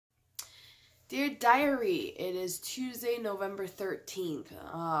Dear Diary, it is Tuesday, November 13th.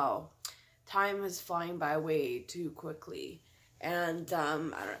 Oh, time is flying by way too quickly. And,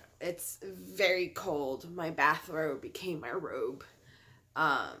 it's very cold. My bathrobe became my robe.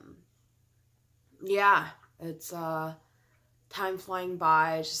 Yeah, it's, time flying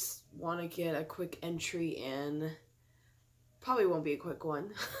by. I just want to get a quick entry in. Probably won't be a quick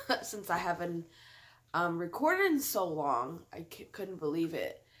one, since I haven't, recorded in so long. I couldn't believe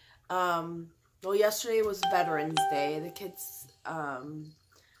it. Well, yesterday was Veterans Day. The kids,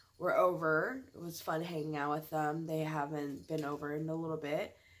 were over. It was fun hanging out with them. They haven't been over in a little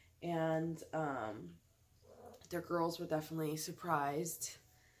bit. And, their girls were definitely surprised.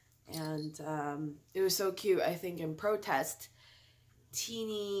 And, it was so cute. I think in protest,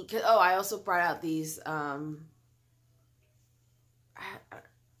 I also brought out these, kind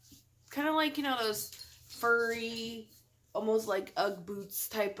of like, you know, those furry, almost like Ugg boots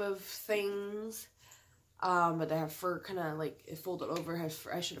type of things. But they have fur kind of like it folded over.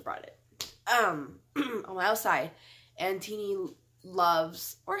 I should have brought it. On my outside. And Teeny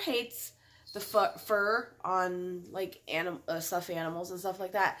loves or hates the fur on like stuffed animals and stuff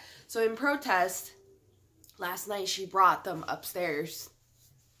like that. So in protest, last night she brought them upstairs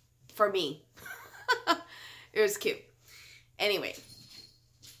for me. It was cute. Anyway,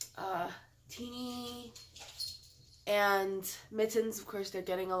 Teeny and Mittens, of course, they're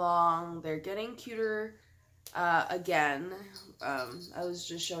getting along. They're getting cuter again. I was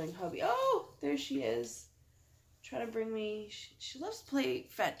just showing hubby. Oh, there she is. Trying to bring me. She loves to play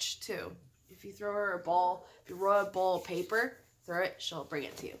fetch, too. If you throw her a ball, if you roll a ball of paper, throw it, she'll bring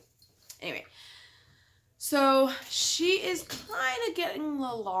it to you. Anyway. So, she is kind of getting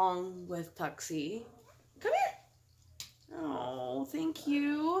along with Tuxie. Come here. Oh, thank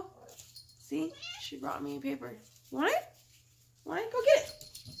you. See? She brought me a paper. Want it? Want it? Go get it.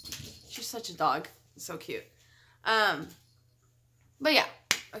 She's such a dog. So cute. But yeah.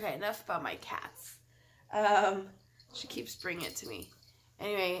 Okay, enough about my cats. She keeps bringing it to me.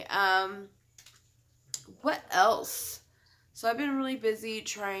 Anyway, what else? So I've been really busy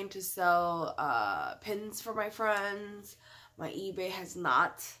trying to sell, pins for my friends. My eBay has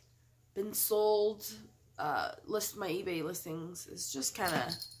not been sold. My eBay listings is just kind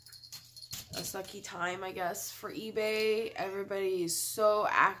of a sucky time, I guess, for eBay. Everybody is so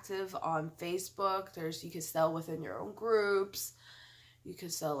active on Facebook. You can sell within your own groups. You can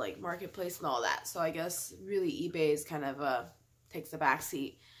sell like Marketplace and all that. So I guess really eBay is kind of takes a back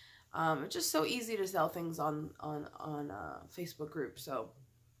seat. It's just so easy to sell things on Facebook groups. So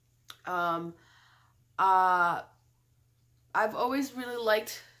I've always really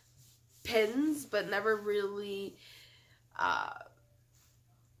liked pins, but never really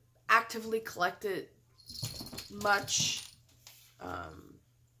actively collected much,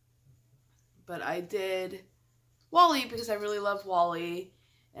 but I did Wally because I really love Wally,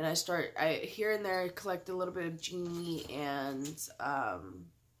 and I here and there collect a little bit of Genie and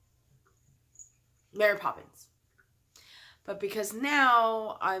Mary Poppins. But because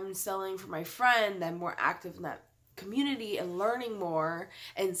now I'm selling for my friend, I'm more active in that community and learning more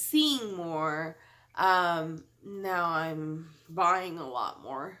and seeing more. Now I'm buying a lot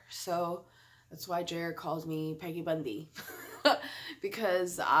more. So that's why Jared calls me Peggy Bundy.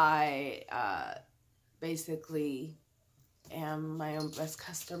 Because I basically am my own best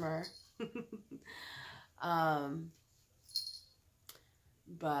customer.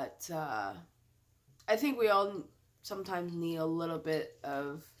 But I think we all sometimes need a little bit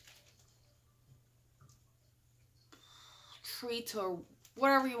of treat or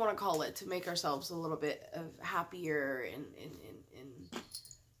whatever you want to call it to make ourselves a little bit of happier and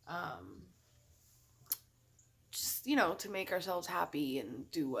just, you know, to make ourselves happy and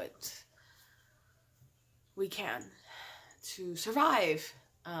do what we can to survive.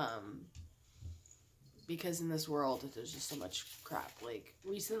 Because in this world, there's just so much crap. Like,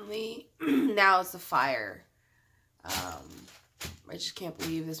 recently, now it's the fire. I just can't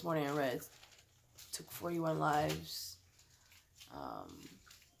believe this morning I read it took 41 lives.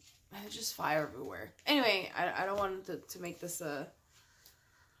 There's just fire everywhere. Anyway, I don't want to make this I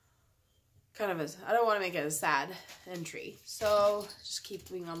don't want to make it a sad entry. So, just keep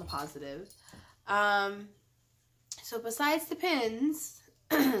being on the positive. So, besides the pins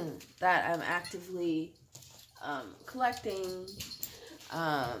that I'm actively collecting,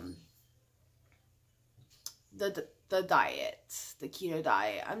 the diet, the keto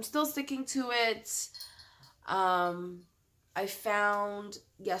diet, I'm still sticking to it. I found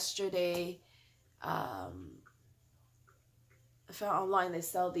yesterday, I found online they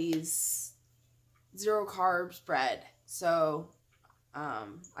sell these 0 carbs bread. So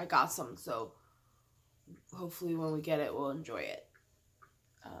I got some, so hopefully when we get it, we'll enjoy it.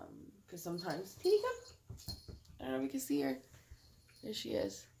 Because sometimes, Teeny, come. I don't know if you can see her. There she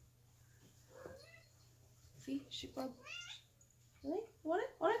is. See, she broke. Really? Want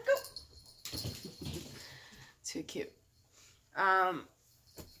it? Go. Too cute.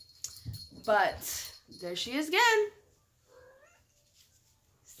 But there she is again.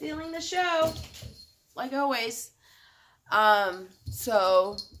 Stealing the show. Like always.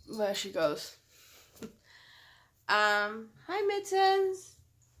 So there she goes. Hi Mittens.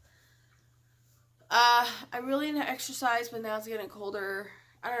 I really need to exercise, but now it's getting colder.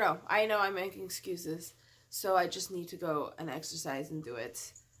 I don't know. I know I'm making excuses. So I just need to go and exercise and do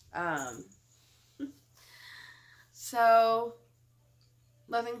it. So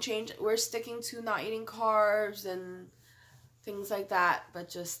nothing changed. We're sticking to not eating carbs and things like that, but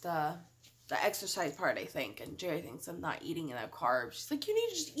just the exercise part, I think. And Jerry thinks I'm not eating enough carbs. She's like, you need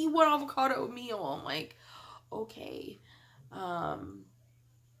to just eat one avocado meal. I'm like, okay.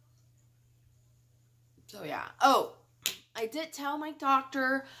 So yeah. Oh, I did tell my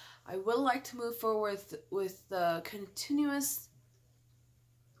doctor I would like to move forward with the continuous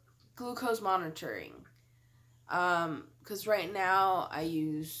glucose monitoring. Because right now I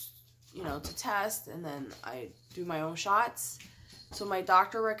use, to test, and then I do my own shots. So my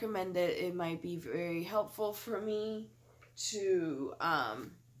doctor recommended it might be very helpful for me to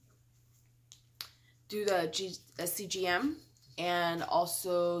do the CGM and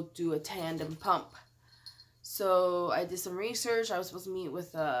also do a tandem pump. So I did some research. I was supposed to meet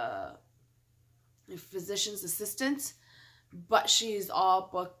with a physician's assistant, but she's all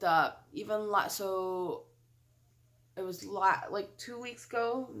booked up. So it was like 2 weeks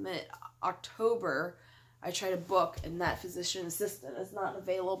ago, mid-October, I tried to book, and that physician assistant is not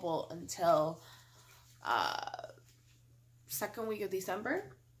available until second week of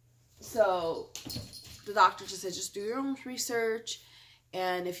December. So the doctor just said, just do your own research,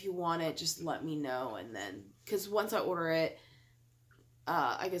 and if you want it, just let me know. And then, because once I order it,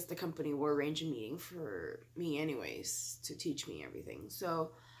 I guess the company will arrange a meeting for me anyways to teach me everything.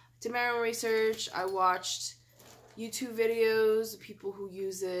 So did my own research. I watched YouTube videos of people who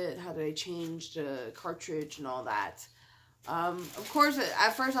use it, how do they change the cartridge and all that. Of course,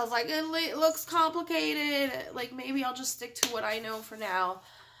 at first I was like, it looks complicated. Like, maybe I'll just stick to what I know for now.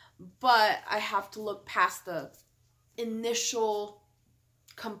 But I have to look past the initial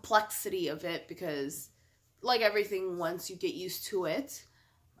complexity of it, because like everything, once you get used to it,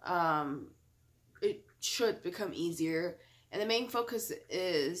 it should become easier. And the main point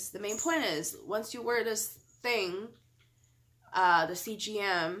is, once you wear this thing, the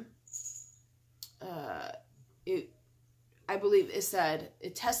CGM, I believe it said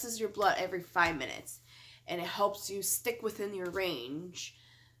it tests your blood every 5 minutes, and it helps you stick within your range.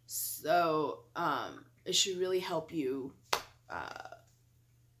 So it should really help you,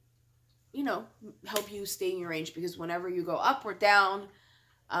 help you stay in your range, because whenever you go up or down,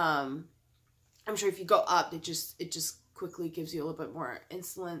 I'm sure if you go up, it just quickly gives you a little bit more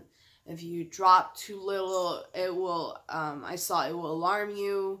insulin. If you drop too little, it will, I saw it will alarm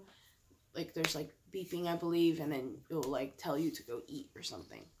you. Like, there's like beeping, I believe, and then it will like tell you to go eat or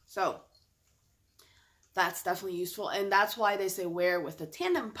something. So that's definitely useful. And that's why they say wear with the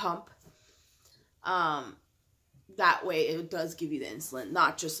tandem pump. That way it does give you the insulin,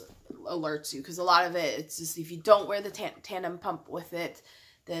 not just alerts you. Because a lot of it, it's just, if you don't wear the tandem pump with it,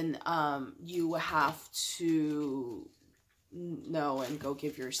 then you have to know and go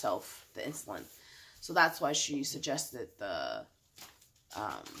give yourself the insulin. So that's why she suggested the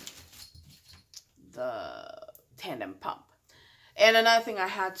tandem pump. And another thing, I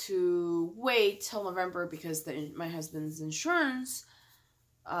had to wait till November because my husband's insurance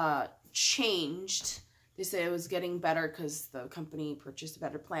changed. They said it was getting better because the company purchased a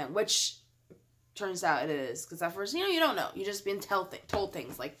better plan, which turns out it is. Because at first, you don't know. You just been told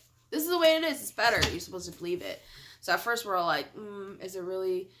things like, this is the way it is. It's better. You're supposed to believe it. So at first we're all like, is it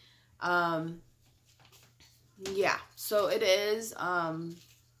really? Yeah. So it is.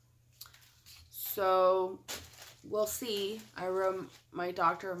 So we'll see. I wrote my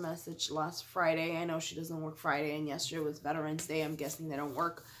doctor a message last Friday. I know she doesn't work Friday, and yesterday was Veterans Day. I'm guessing they don't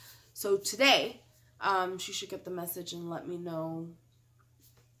work. So today, she should get the message and let me know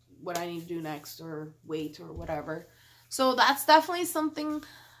what I need to do next, or wait, or whatever. So that's definitely something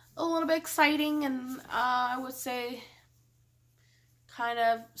a little bit exciting, and I would say kind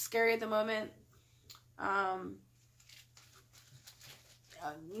of scary at the moment.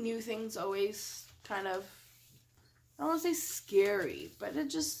 New things always kind of, I don't want to say scary, but it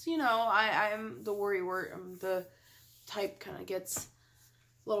just, I'm the worry word. I'm the type kind of gets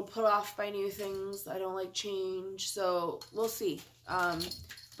a little put off by new things. I don't like change, so we'll see.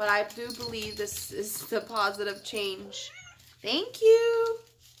 But I do believe this is the positive change. Thank you.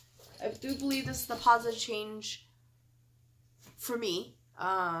 I do believe this is the positive change for me.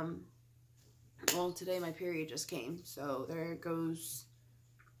 Well, today my period just came, so there goes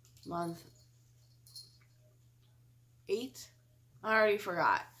month 8. I already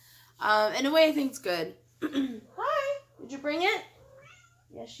forgot. In a way, I think it's good. Hi, did you bring it?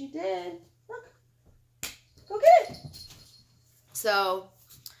 Yes, you did. Look, go get it. So,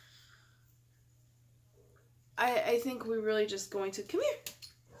 I think we're really just going to, come here.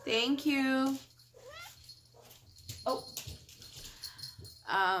 Thank you. Oh.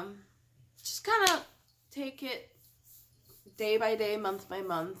 Just kind of take it day by day, month by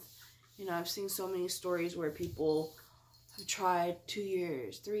month. You know, I've seen so many stories where people have tried 2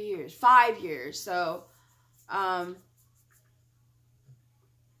 years, 3 years, 5 years. So, I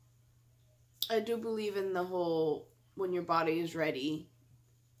do believe in the whole, when your body is ready,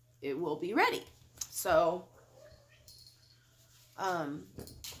 it will be ready. So, I'm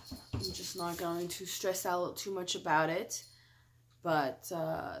just not going to stress out too much about it. But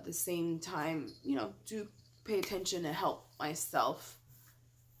at the same time, you know, do pay attention and help myself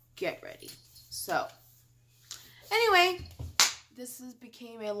get ready. So, anyway, this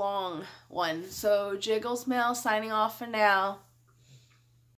became a long one. So, Jigglesmail signing off for now.